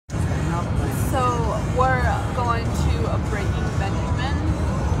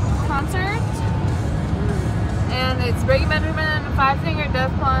It's Breaking Benjamin, Five Finger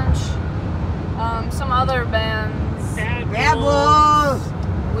Death Punch, some other bands. Bad Wolves!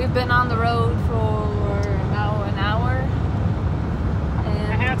 We've been on the road for about an hour.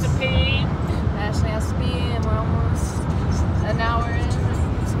 And I have to pee. Ashley has to pee, and we're almost an hour in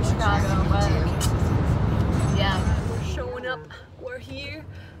Chicago. But yeah, we're showing up. We're here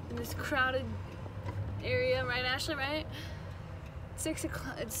in this crowded area, right, Ashley? Right? 6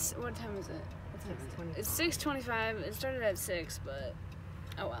 o'clock. It's what time is it? It's 6:25. It started at 6, but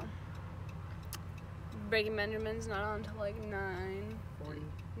oh well. Breaking Benjamin's not on until like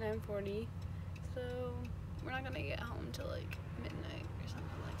 9:40. So we're not gonna get home till like midnight or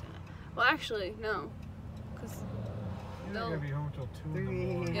something like that. Well, actually, no, because You're not gonna be home till 2 in the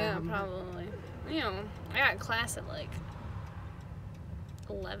morning. Yeah, probably. You know, I got class at like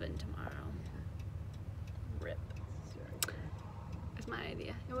 11 tomorrow. Rip. That's my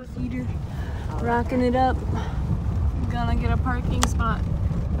idea. It was Peter. Rocking it up. Gonna get a parking spot.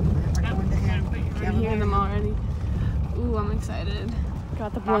 I'm hearing them already. Ooh, I'm excited.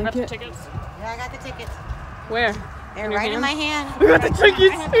 Got the blanket. Got the tickets? Yeah, I got the tickets. Where? They're right in my hand. We got the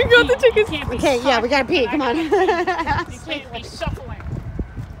tickets. We got the tickets. Okay, yeah, we gotta pee. Come on. You can't be shuffling.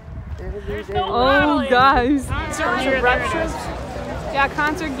 There's no Oh, guys. concert gear. There it is. Yeah,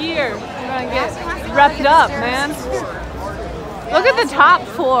 concert gear. We're gonna get repped up, man. Look at the top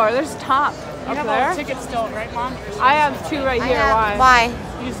floor. There's top You up have there. all the tickets still, right, Mom? I have 2 right here. Why? Why?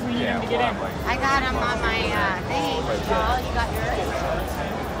 You just need them to get in. I got them on my thingy. Oh, you got yours?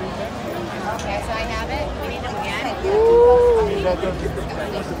 Okay, so I have it. We need them again.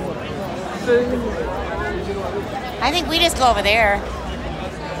 I think we just go over there.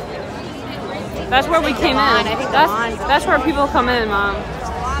 That's where we came in. I think they're on. That's where people come in, Mom.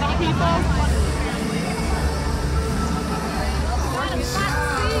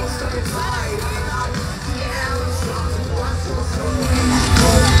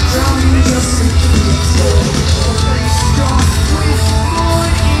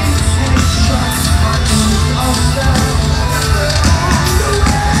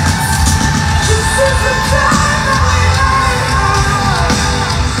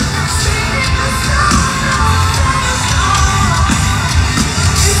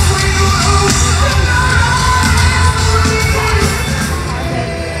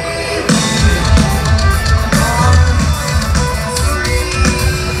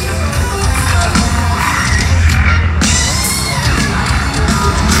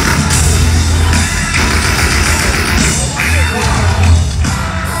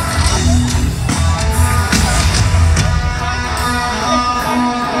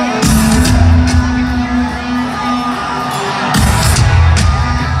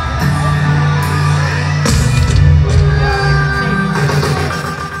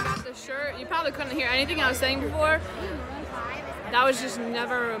 I was saying before, that was just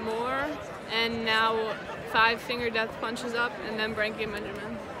Nevermore, and now Five Finger Death Punch is up, and then Breaking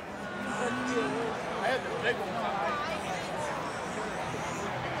Benjamin.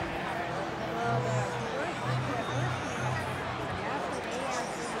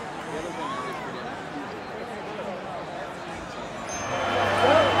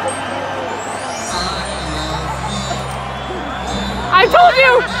 I told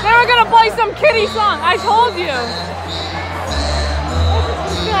you they were gonna play some kiddie song. I told you.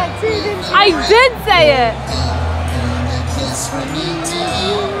 I did say it.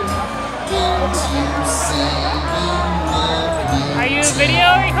 Are you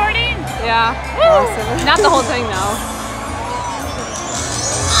video recording? Yeah. Awesome. Not the whole thing though.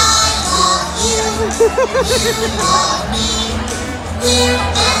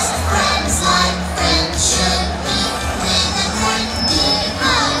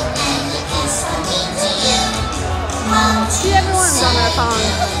 See, everyone's on their phone.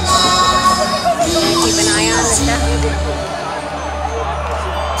 Keep an eye on the stuff.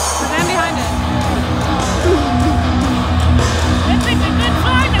 Stand behind it. It's a good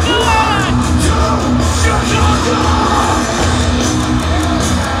song to go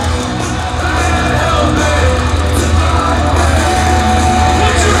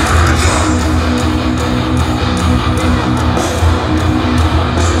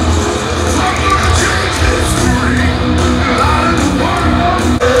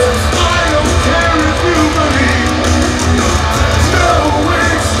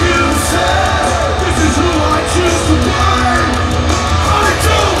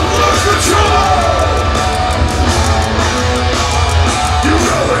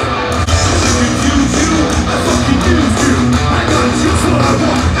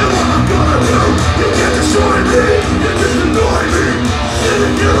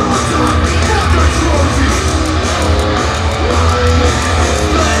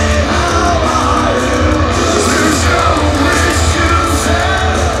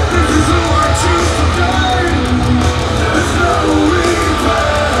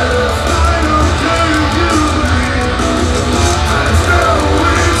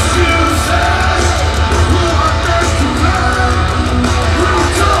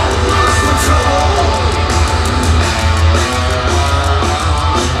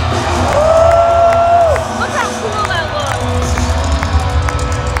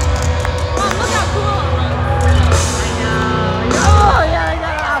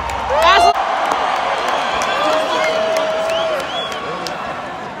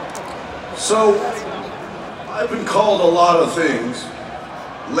called a lot of things,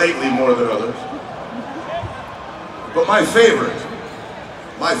 lately more than others. But my favorite,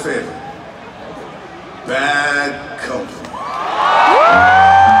 bad company.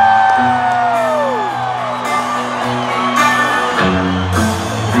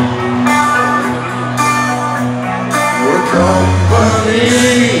 We're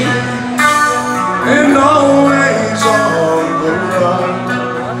company and always on the run.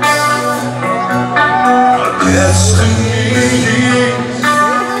 Our destinies,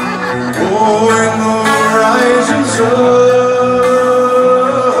 oh, in the rising sun.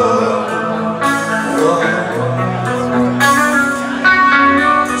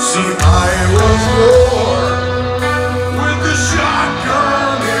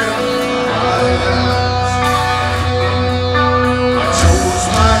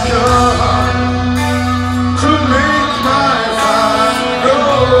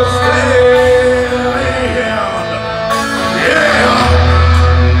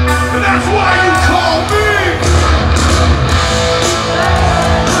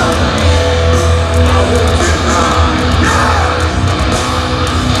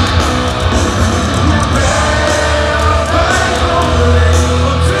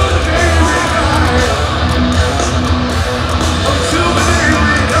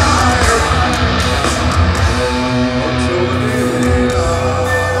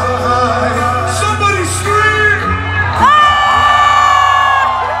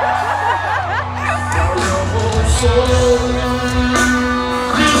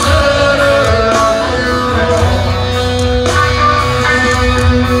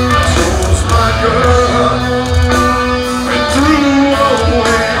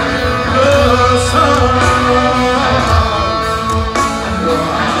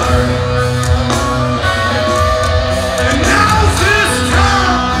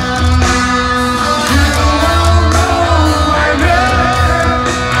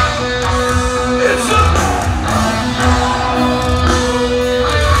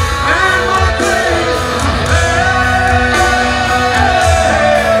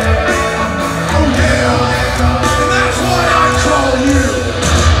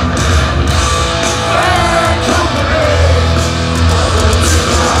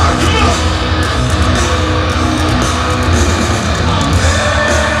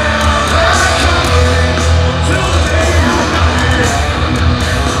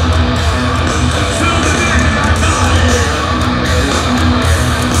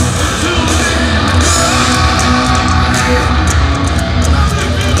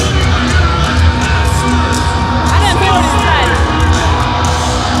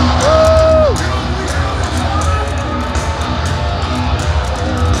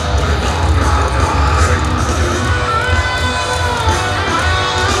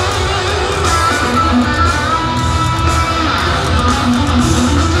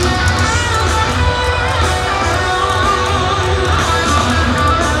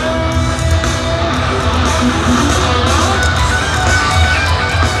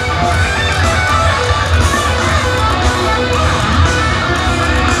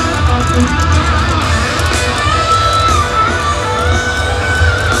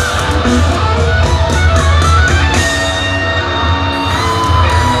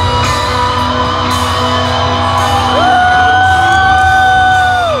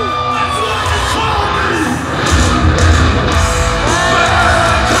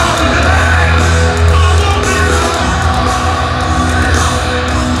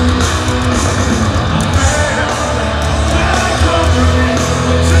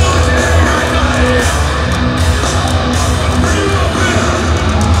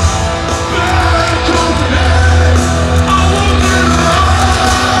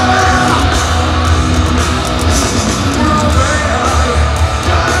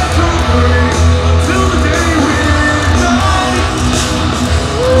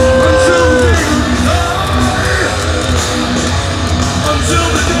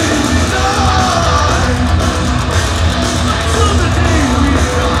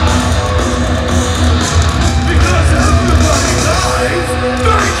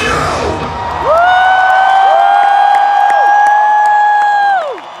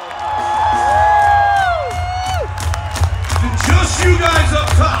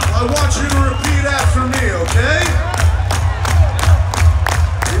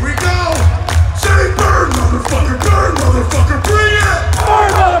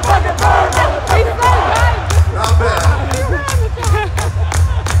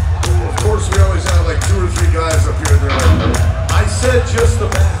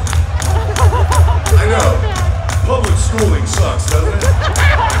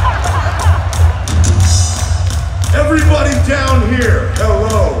 Everybody down here,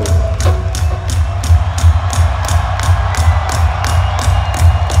 hello.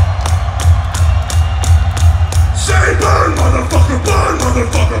 Say burn, motherfucker, burn,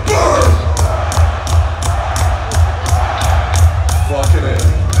 motherfucker, burn! Fucking in.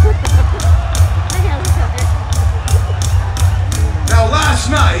 Now last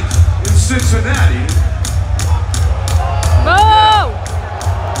night in Cincinnati. Boo!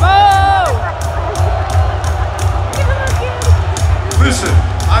 Boo! Listen,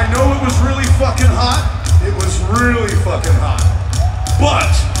 I know it was really fucking hot. It was really fucking hot.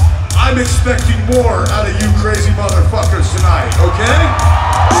 But I'm expecting more out of you crazy motherfuckers tonight, okay?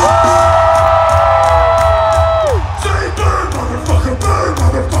 Say burn, motherfucker, burn,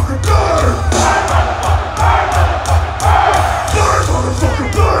 motherfucker, burn! Burn, motherfucker,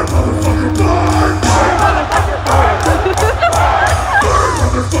 burn, motherfucker, burn! Burn, motherfucker, burn! Burn,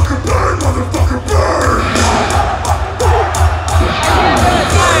 motherfucker, burn, motherfucker, burn!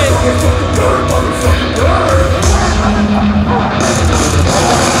 Motherfucker, burn, motherfucker, burn!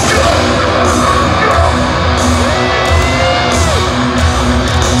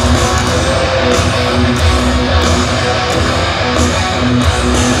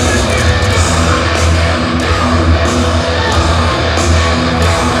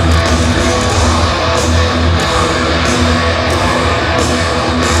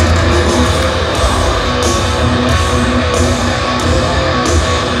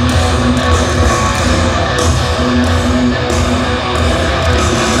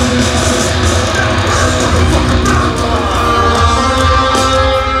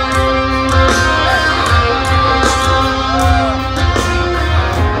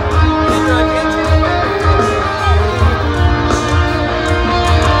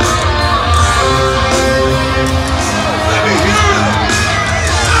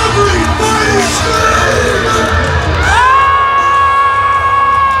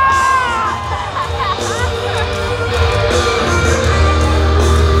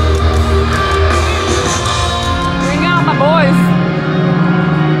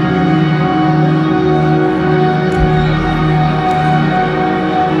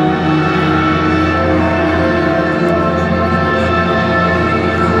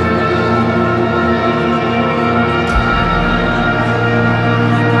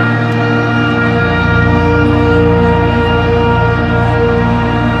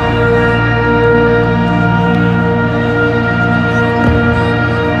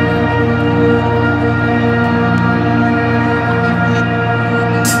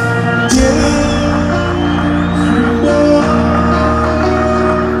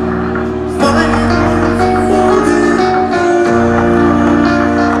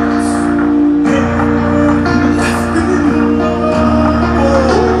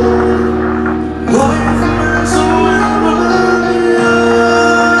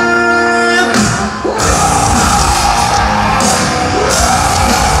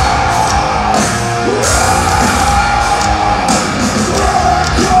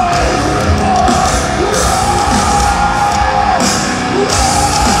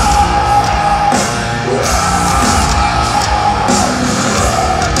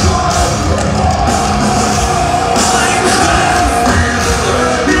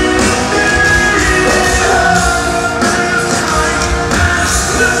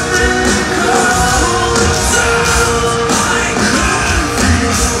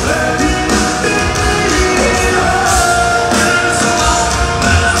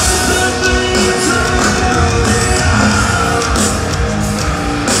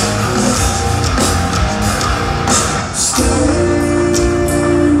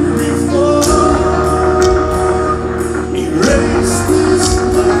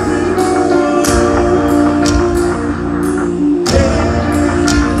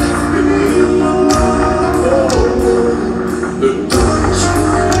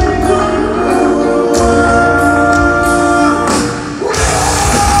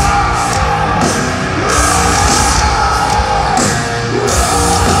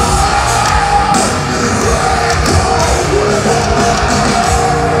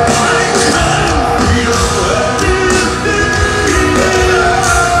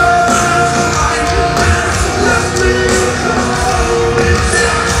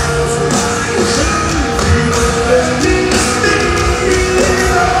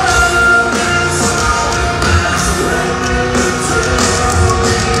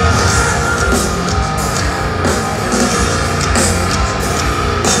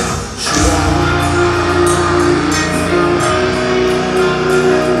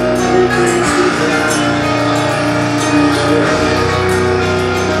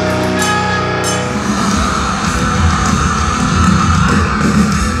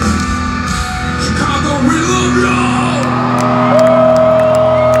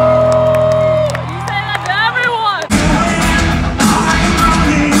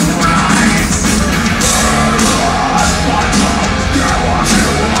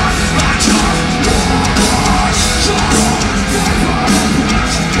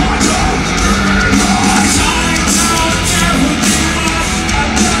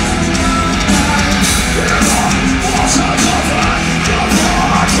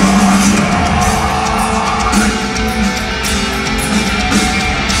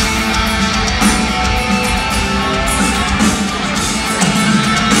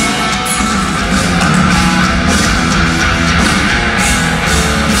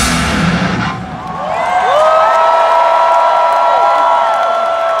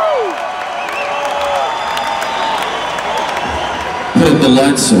 put up the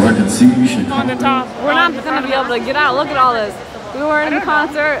lights so I can see. You should On the top. We're not gonna be able to get out. Look at all this. We were in the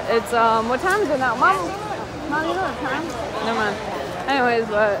concert. It's what time is it now? Mom, you know what time? Never mind. Anyways,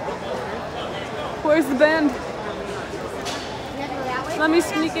 but where's the band? Let me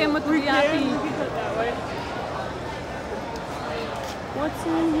sneak in with the VIP. What's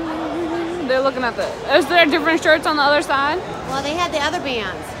in here? They're looking at the. Is there different shirts on the other side? Well, they had the other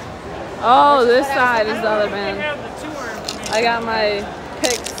bands. Oh, this side is the other band. I got my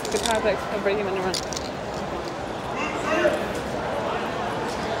picks, guitar picks. I'm breaking them in.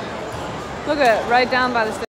 Look at it, right down by the stage.